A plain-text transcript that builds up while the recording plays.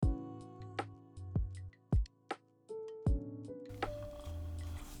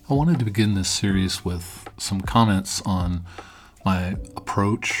I wanted to begin this series with some comments on my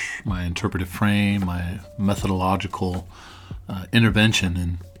approach, my interpretive frame, my methodological intervention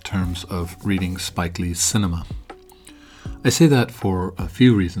in terms of reading Spike Lee's cinema. I say that for a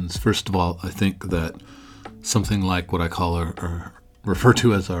few reasons. First of all, I think that something like what I call or refer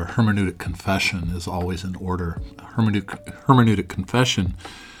to as our hermeneutic confession is always in order. Hermeneutic confession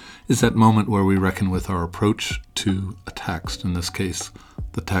is that moment where we reckon with our approach to a text, in this case,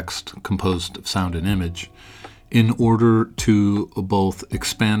 the text composed of sound and image, in order to both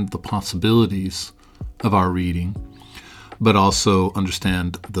expand the possibilities of our reading, but also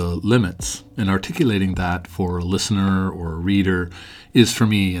understand the limits. And articulating that for a listener or a reader is, for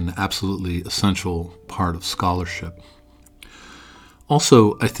me, an absolutely essential part of scholarship.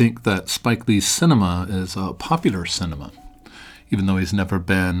 Also, I think that Spike Lee's cinema is a popular cinema, even though he's never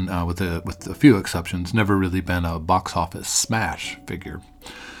been, with a few exceptions, never really been a box office smash figure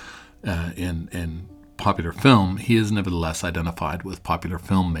in popular film. He is nevertheless identified with popular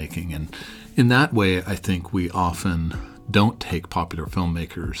filmmaking, and in that way, I think we often don't take popular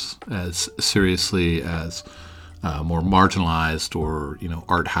filmmakers as seriously as more marginalized or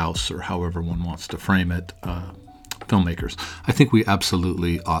art house, or however one wants to frame it, filmmakers. I think we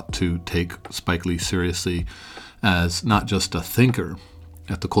absolutely ought to take Spike Lee seriously as not just a thinker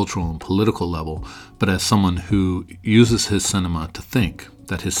at the cultural and political level, but as someone who uses his cinema to think,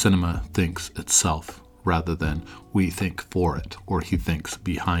 that his cinema thinks itself rather than we think for it or he thinks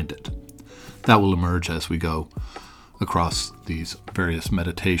behind it. That will emerge as we go across these various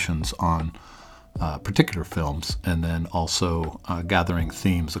meditations on particular films, and then also gathering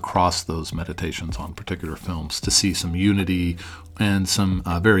themes across those meditations on particular films to see some unity and some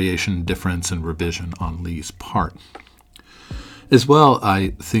variation, difference, and revision on Lee's part. As well,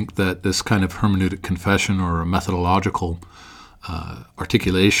 I think that this kind of hermeneutic confession or methodological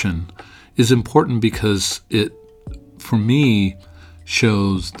articulation is important because it, for me,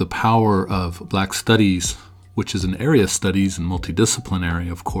 shows the power of Black studies, which is an area of studies and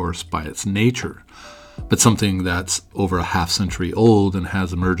multidisciplinary, of course, by its nature, but something that's over a half century old and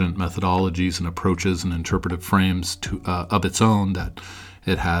has emergent methodologies and approaches and interpretive frames of its own that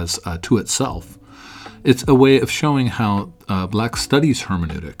it has to itself. It's a way of showing how Black studies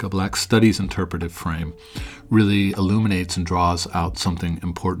hermeneutic, a Black studies interpretive frame, really illuminates and draws out something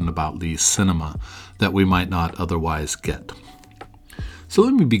important about Lee's cinema that we might not otherwise get. So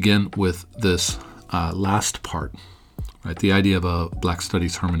let me begin with this last part, right? The idea of a Black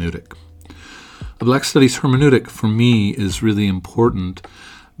studies hermeneutic. A Black studies hermeneutic, for me, is really important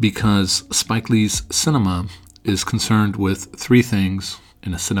because Spike Lee's cinema is concerned with three things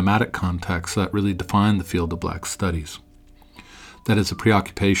in a cinematic context that really define the field of Black studies. That is a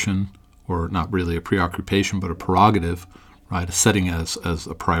preoccupation, or not really a preoccupation, but a prerogative, right? A setting as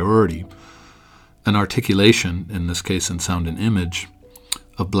a priority, an articulation, in this case in sound and image,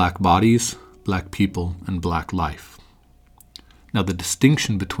 of Black bodies, Black people, and Black life. Now, the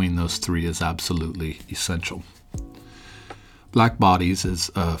distinction between those three is absolutely essential. Black bodies is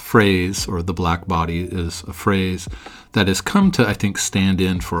a phrase, or the Black body is a phrase that has come to, I think, stand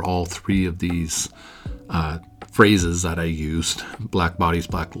in for all three of these phrases that I used, Black bodies,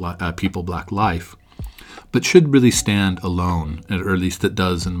 Black people, Black life, but should really stand alone, or at least it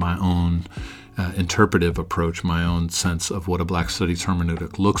does in my own interpretive approach, my own sense of what a Black studies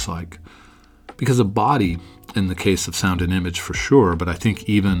hermeneutic looks like. Because a body, in the case of sound and image for sure, but I think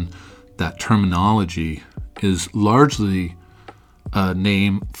even that terminology is largely a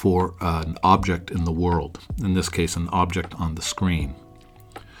name for an object in the world, in this case an object on the screen.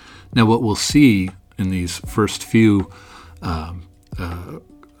 Now what we'll see in these first two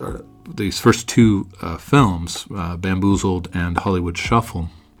films, Bamboozled and Hollywood Shuffle,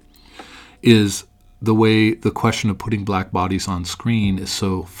 is the way the question of putting Black bodies on screen is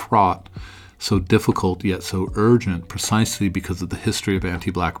so fraught, so difficult, yet so urgent, precisely because of the history of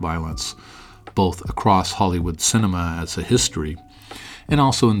anti-Black violence, both across Hollywood cinema as a history, and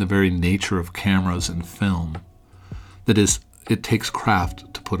also in the very nature of cameras and film. That is, it takes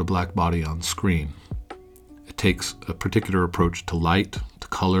craft to put a Black body on screen. It takes a particular approach to light, to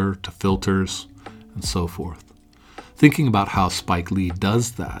color, to filters, and so forth. Thinking about how Spike Lee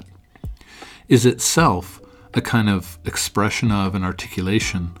does that is itself a kind of expression of an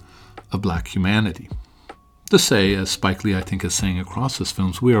articulation of Black humanity. To say, as Spike Lee I think is saying across his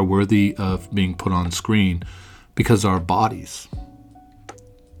films, we are worthy of being put on screen because our bodies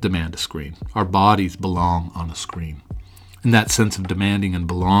demand a screen. Our bodies belong on a screen. And that sense of demanding and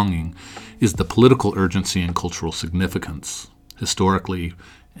belonging is the political urgency and cultural significance, historically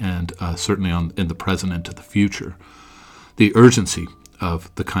and certainly in the present and to the future. The urgency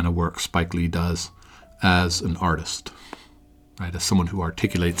of the kind of work Spike Lee does as an artist, right? As someone who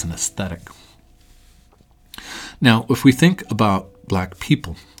articulates an aesthetic. Now, if we think about black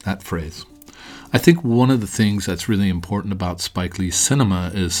people, that phrase, I think one of the things that's really important about Spike Lee's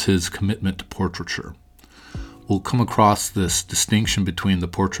cinema is his commitment to portraiture. We'll come across this distinction between the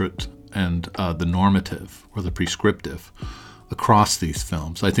portrait and the normative or the prescriptive across these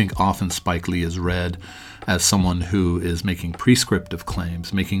films. I think often Spike Lee is read as someone who is making prescriptive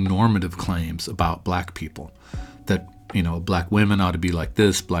claims, making normative claims about black people. That, black women ought to be like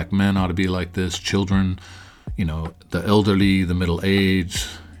this, black men ought to be like this, children, the elderly, the middle-aged,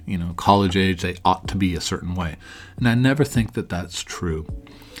 college age, they ought to be a certain way. And I never think that that's true.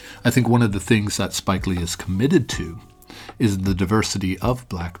 I think one of the things that Spike Lee is committed to is the diversity of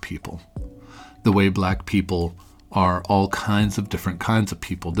black people. The way black people are all kinds of different kinds of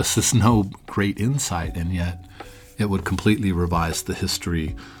people. This is no great insight, and yet it would completely revise the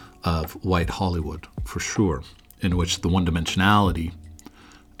history of white Hollywood, for sure, in which the one-dimensionality,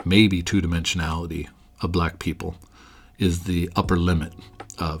 maybe two-dimensionality of black people is the upper limit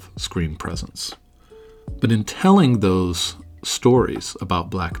of screen presence. But in telling those stories about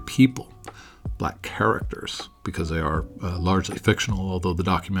black people, black characters, because they are largely fictional, although the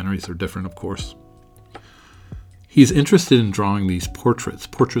documentaries are different, of course, he's interested in drawing these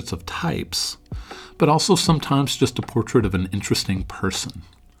portraits of types, but also sometimes just a portrait of an interesting person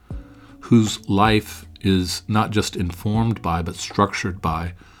whose life is not just informed by, but structured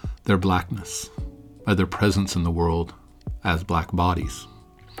by their blackness, by their presence in the world as black bodies,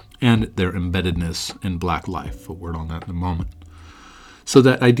 and their embeddedness in black life, a word on that in a moment. So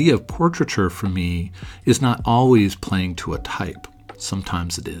that idea of portraiture for me is not always playing to a type.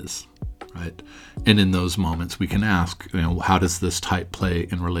 Sometimes it is, right? And in those moments we can ask, how does this type play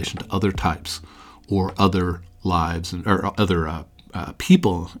in relation to other types or other lives or other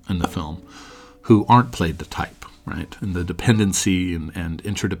people in the film who aren't played to type, right? And the dependency and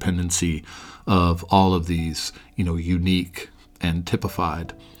interdependency of all of these, unique and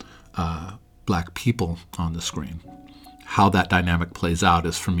typified black people on the screen. How that dynamic plays out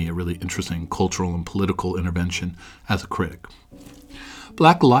is, for me, a really interesting cultural and political intervention as a critic.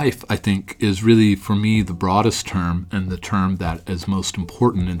 Black life, I think, is really, for me, the broadest term and the term that is most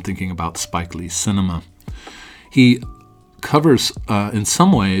important in thinking about Spike Lee's cinema. He covers, in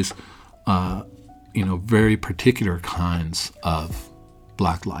some ways, very particular kinds of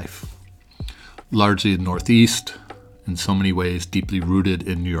black life. Largely the Northeast, in so many ways deeply rooted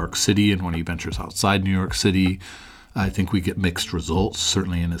in New York City, and when he ventures outside New York City, I think we get mixed results,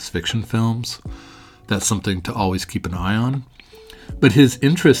 certainly in his fiction films. That's something to always keep an eye on. But his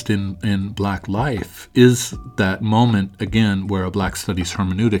interest in black life is that moment, again, where a black studies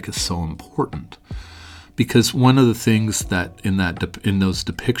hermeneutic is so important. Because one of the things that in those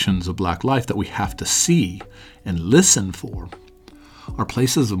depictions of black life that we have to see and listen for are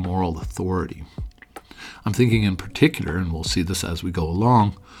places of moral authority. I'm thinking in particular, and we'll see this as we go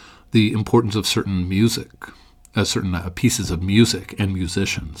along, the importance of certain music, certain pieces of music and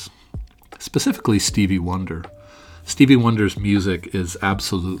musicians, specifically Stevie Wonder. Stevie Wonder's music is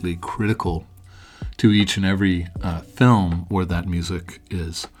absolutely critical to each and every film where that music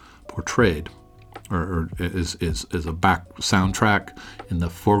is portrayed, or is a back soundtrack in the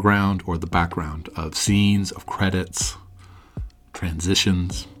foreground or the background of scenes, of credits,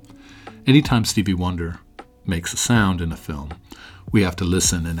 transitions. Anytime Stevie Wonder makes a sound in a film, we have to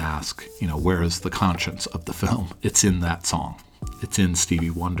listen and ask, where is the conscience of the film? It's in that song. It's in Stevie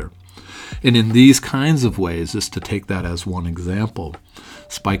Wonder. And in these kinds of ways, just to take that as one example,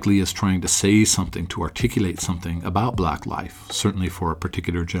 Spike Lee is trying to say something, to articulate something about black life, certainly for a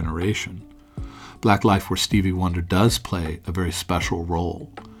particular generation. Black life where Stevie Wonder does play a very special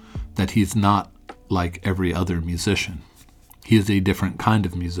role, that he's not like every other musician. He is a different kind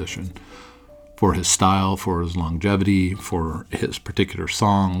of musician for his style, for his longevity, for his particular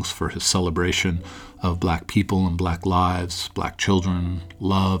songs, for his celebration of black people and black lives, black children,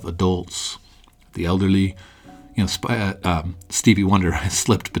 love, adults, the elderly. Stevie Wonder has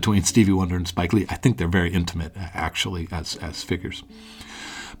slipped between Stevie Wonder and Spike Lee. I think they're very intimate, actually, as figures.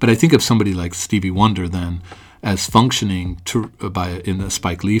 But I think of somebody like Stevie Wonder then as functioning in the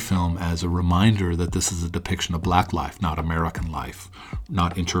Spike Lee film as a reminder that this is a depiction of black life, not American life,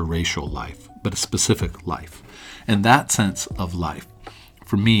 not interracial life, but a specific life. And that sense of life,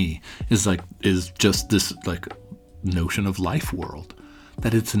 for me, is just this notion of life world,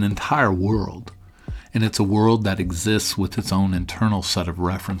 that it's an entire world, and it's a world that exists with its own internal set of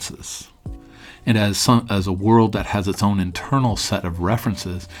references. And as a world that has its own internal set of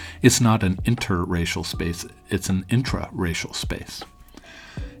references, it's not an interracial space, it's an intraracial space.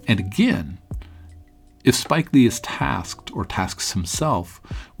 And again, if Spike Lee is tasked or tasks himself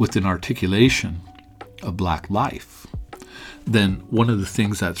with an articulation of Black life, then one of the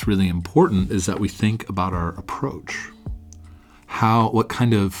things that's really important is that we think about our approach. What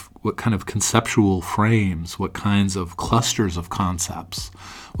kind of conceptual frames, what kinds of clusters of concepts,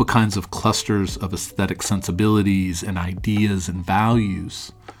 what kinds of clusters of aesthetic sensibilities and ideas and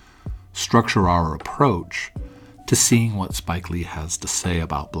values structure our approach to seeing what Spike Lee has to say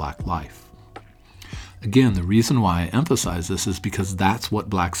about Black life. Again, the reason why I emphasize this is because that's what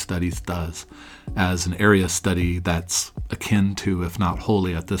Black Studies does as an area study that's akin to, if not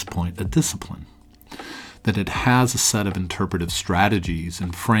wholly at this point, a discipline. That it has a set of interpretive strategies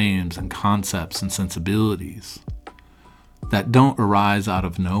and frames and concepts and sensibilities that don't arise out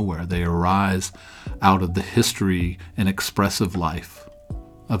of nowhere. They arise out of the history and expressive life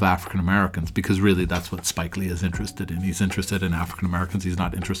of African Americans, because really that's what Spike Lee is interested in. He's interested in African Americans. He's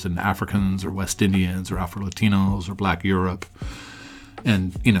not interested in Africans or West Indians or Afro-Latinos or Black Europe.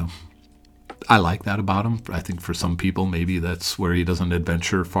 And, I like that about him. I think for some people, maybe that's where he doesn't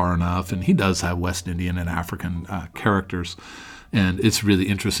adventure far enough. And he does have West Indian and African characters. And it's really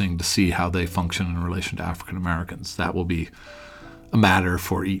interesting to see how they function in relation to African Americans. That will be a matter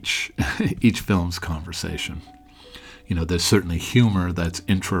for each film's conversation. There's certainly humor that's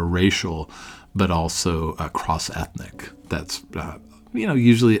intra-racial, but also cross-ethnic. That's,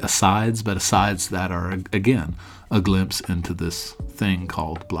 usually asides, but asides that are, again, a glimpse into this thing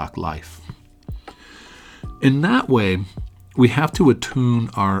called Black life. In that way, we have to attune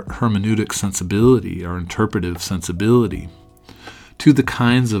our hermeneutic sensibility, our interpretive sensibility, to the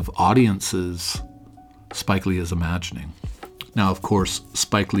kinds of audiences Spike Lee is imagining. Now, of course,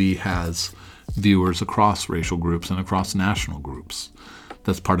 Spike Lee has viewers across racial groups and across national groups.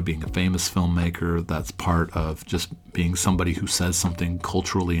 That's part of being a famous filmmaker. That's part of just being somebody who says something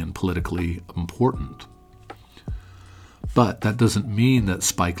culturally and politically important. But that doesn't mean that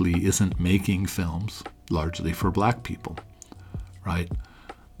Spike Lee isn't making films largely for Black people, right?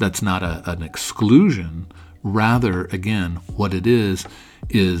 That's not an exclusion. Rather, again, what it is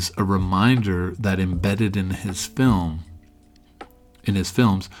a reminder that embedded in his films,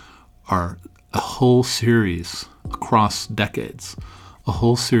 are a whole series across decades, a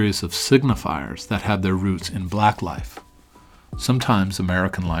whole series of signifiers that have their roots in Black life, sometimes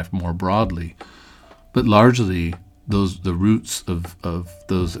American life more broadly, but largely the roots of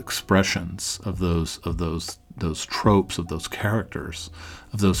those expressions, of those tropes, of those characters,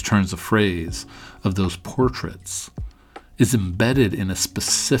 of those turns of phrase, of those portraits, is embedded in a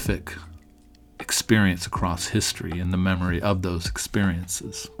specific experience across history and the memory of those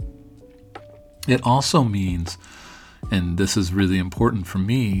experiences. It also means, and this is really important for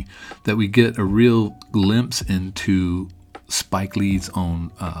me, that we get a real glimpse into Spike Lee's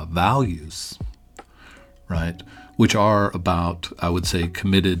own values, right? Which are about, I would say,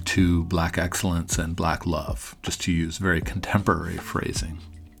 committed to Black excellence and Black love, just to use very contemporary phrasing.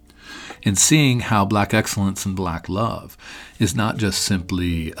 And seeing how Black excellence and Black love is not just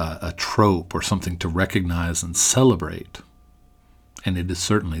simply a trope or something to recognize and celebrate, and it is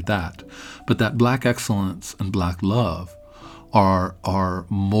certainly that, but that Black excellence and Black love are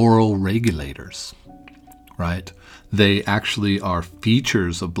moral regulators, right? They actually are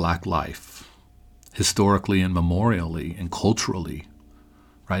features of Black life, historically and memorially and culturally,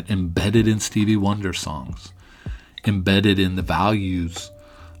 right? Embedded in Stevie Wonder songs, embedded in the values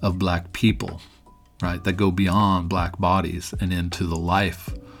of Black people, right? That go beyond Black bodies and into the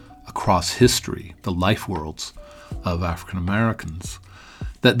life across history, the life worlds of African Americans.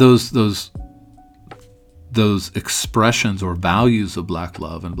 That those expressions or values of Black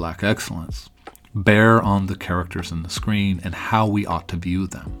love and Black excellence bear on the characters in the screen and how we ought to view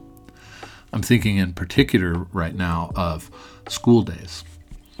them. I'm thinking in particular right now of School Days,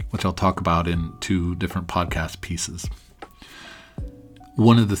 which I'll talk about in 2 different podcast pieces.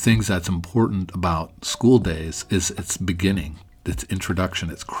 One of the things that's important about School Days is its beginning, its introduction,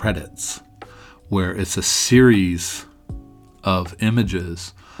 its credits, where it's a series of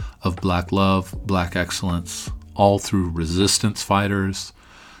images of Black love, Black excellence, all through resistance fighters,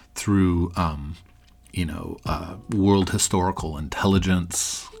 through world historical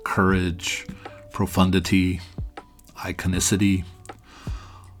intelligence, courage, profundity, iconicity.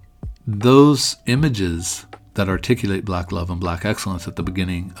 Those images that articulate Black love and Black excellence at the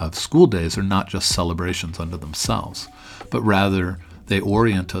beginning of School Days are not just celebrations unto themselves, but rather they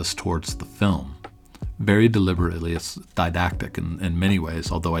orient us towards the film. Very deliberately, it's didactic in many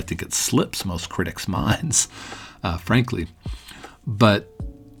ways, although I think it slips most critics' minds, frankly. But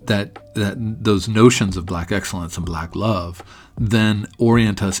that those notions of Black excellence and Black love then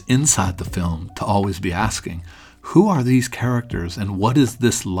orient us inside the film to always be asking, who are these characters and what is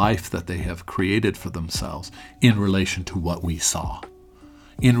this life that they have created for themselves in relation to what we saw?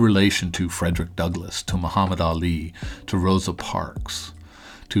 In relation to Frederick Douglass, to Muhammad Ali, to Rosa Parks,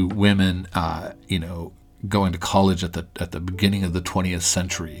 to women, going to college at the beginning of the 20th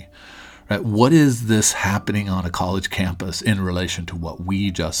century. Right? What is this happening on a college campus in relation to what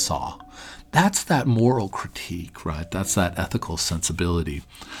we just saw? That's that moral critique, right? That's that ethical sensibility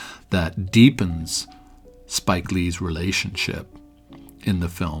that deepens Spike Lee's relationship in the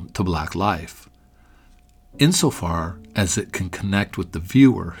film to Black life, insofar as it can connect with the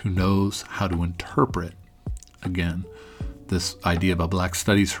viewer who knows how to interpret, again, this idea of a Black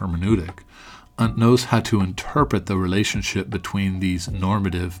studies hermeneutic, knows how to interpret the relationship between these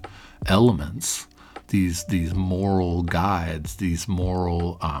normative elements, these moral guides, these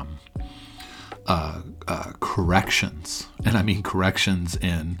moral corrections. And I mean corrections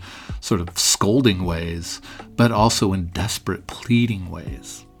in sort of scolding ways, but also in desperate pleading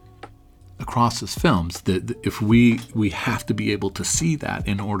ways across his films. That if we have to be able to see that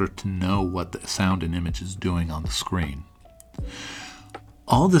in order to know what the sound and image is doing on the screen.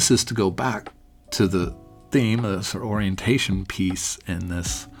 All this is to go back to the theme, the sort of orientation piece in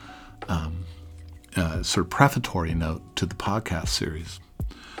this sort of prefatory note to the podcast series.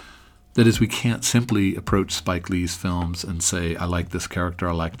 That is, we can't simply approach Spike Lee's films and say, I like this character,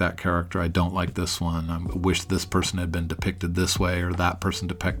 I like that character, I don't like this one, I wish this person had been depicted this way or that person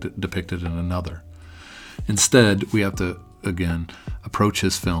depicted in another. Instead, we have to, again, approach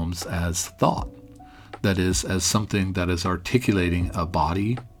his films as thought. That is, as something that is articulating a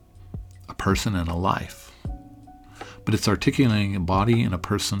body, a person, and a life. But it's articulating a body and a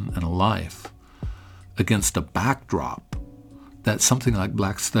person and a life against a backdrop that something like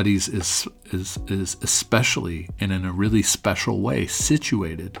Black Studies is especially and in a really special way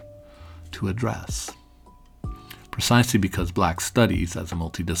situated to address. Precisely because Black Studies, as a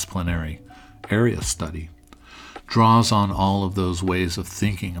multidisciplinary area study, draws on all of those ways of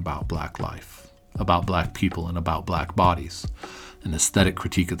thinking about Black life, about Black people, and about Black bodies, an aesthetic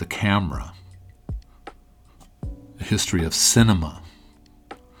critique of the camera, a history of cinema,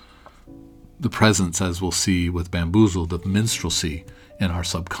 the presence, as we'll see with Bamboozled, of minstrelsy in our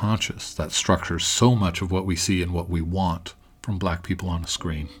subconscious that structures so much of what we see and what we want from Black people on a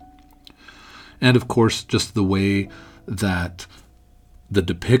screen. And of course, just the way that the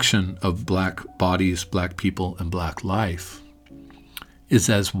depiction of Black bodies, Black people, and Black life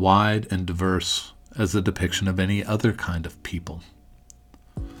is as wide and diverse as the depiction of any other kind of people.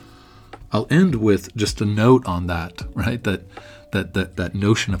 I'll end with just a note on that, right? That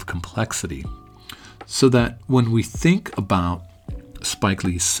notion of complexity, so that when we think about Spike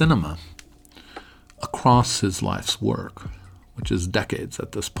Lee's cinema across his life's work, which is decades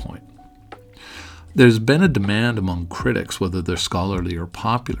at this point, there's been a demand among critics, whether they're scholarly or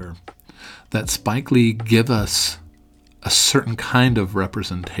popular, that Spike Lee give us a certain kind of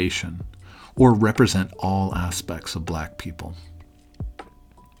representation or represent all aspects of Black people.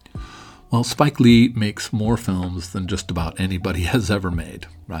 Well, Spike Lee makes more films than just about anybody has ever made,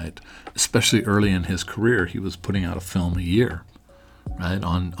 right? Especially early in his career, he was putting out a film a year, right,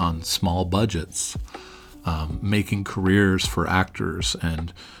 on small budgets, making careers for actors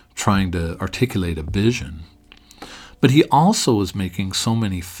and trying to articulate a vision. But he also was making so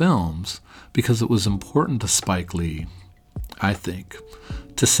many films because it was important to Spike Lee, I think,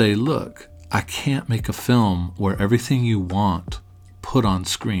 to say, look, I can't make a film where everything you want put on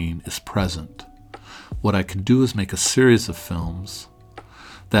screen is present. What I could do is make a series of films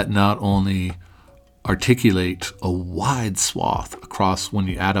that not only articulate a wide swath across, when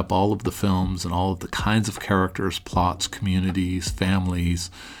you add up all of the films and all of the kinds of characters, plots, communities,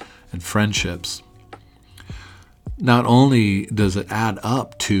 families, and friendships, not only does it add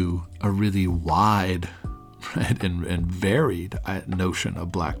up to a really wide, right, and varied notion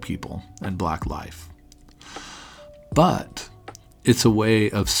of Black people and Black life, but it's a way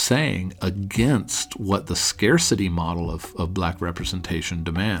of saying against what the scarcity model of Black representation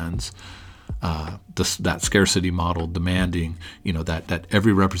demands, that scarcity model demanding, that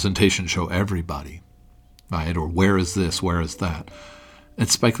every representation show everybody, right? Or where is this, where is that? And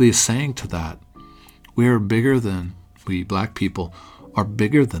Spike Lee is saying to that, we Black people are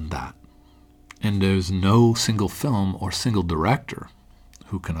bigger than that. And there's no single film or single director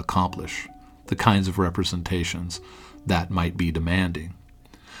who can accomplish the kinds of representations that might be demanding.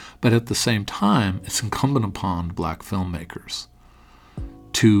 But at the same time, it's incumbent upon Black filmmakers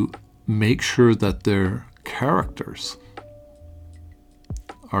to make sure that their characters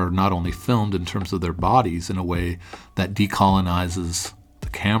are not only filmed in terms of their bodies in a way that decolonizes the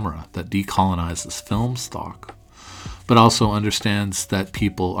camera, that decolonizes film stock, but also understands that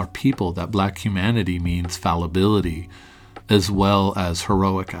people are people, that Black humanity means fallibility as well as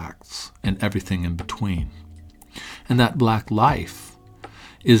heroic acts and everything in between. And that Black life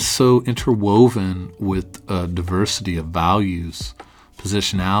is so interwoven with a diversity of values,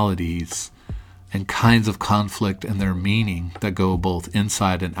 positionalities, and kinds of conflict and their meaning that go both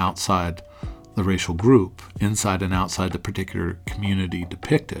inside and outside the racial group, inside and outside the particular community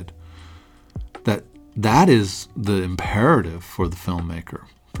depicted, that is the imperative for the filmmaker,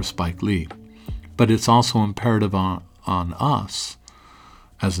 for Spike Lee. But it's also imperative on us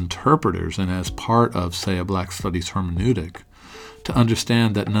as interpreters and as part of, say, a Black Studies hermeneutic, to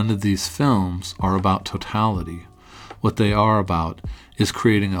understand that none of these films are about totality. What they are about is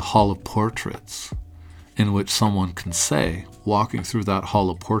creating a hall of portraits in which someone can say, walking through that hall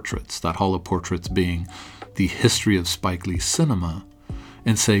of portraits being the history of Spike Lee cinema,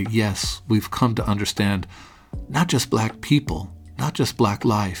 and say, yes, we've come to understand not just Black people, not just Black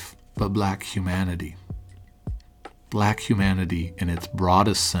life, but Black humanity. Black humanity in its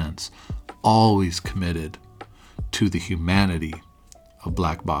broadest sense, always committed to the humanity of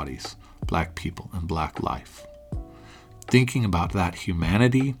Black bodies, Black people, and Black life. Thinking about that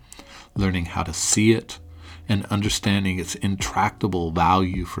humanity, learning how to see it, and understanding its intractable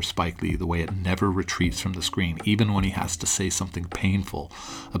value for Spike Lee, the way it never retreats from the screen, even when he has to say something painful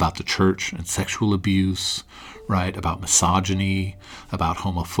about the church and sexual abuse, right? About misogyny, about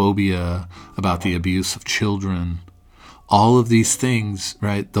homophobia, about the abuse of children. All of these things,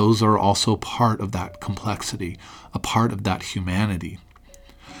 right? Those are also part of that complexity, a part of that humanity.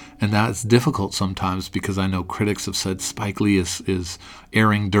 And that's difficult sometimes because I know critics have said Spike Lee is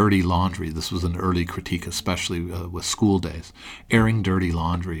airing dirty laundry. This was an early critique, especially with School Days. Airing dirty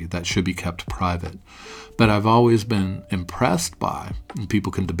laundry that should be kept private. But I've always been impressed by, and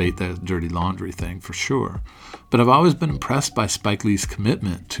people can debate that dirty laundry thing for sure, but I've always been impressed by Spike Lee's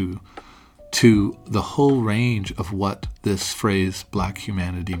commitment to the whole range of what this phrase Black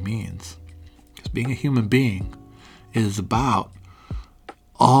humanity means. Because being a human being is about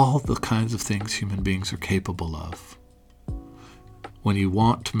all the kinds of things human beings are capable of. When you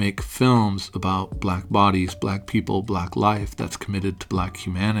want to make films about Black bodies, Black people, Black life that's committed to Black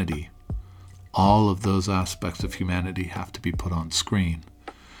humanity, all of those aspects of humanity have to be put on screen.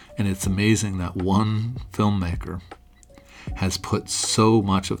 And it's amazing that one filmmaker has put so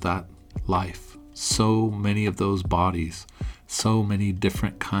much of that life, so many of those bodies, so many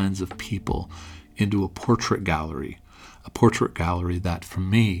different kinds of people into a portrait gallery that for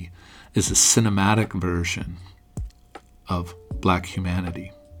me is a cinematic version of Black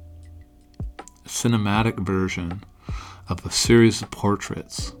humanity, a cinematic version of a series of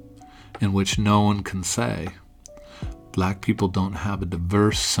portraits in which no one can say Black people don't have a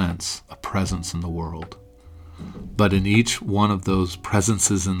diverse sense of presence in the world. But in each one of those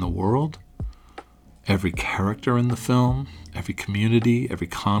presences in the world, every character in the film, every community, every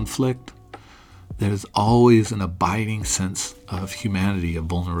conflict, there's always an abiding sense of humanity, of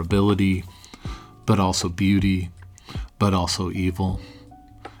vulnerability, but also beauty, but also evil,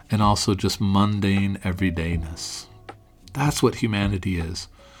 and also just mundane everydayness. That's what humanity is.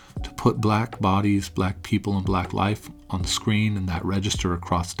 To put Black bodies, Black people, and Black life on the screen in that register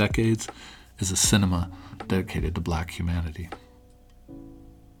across decades is a cinema dedicated to Black humanity.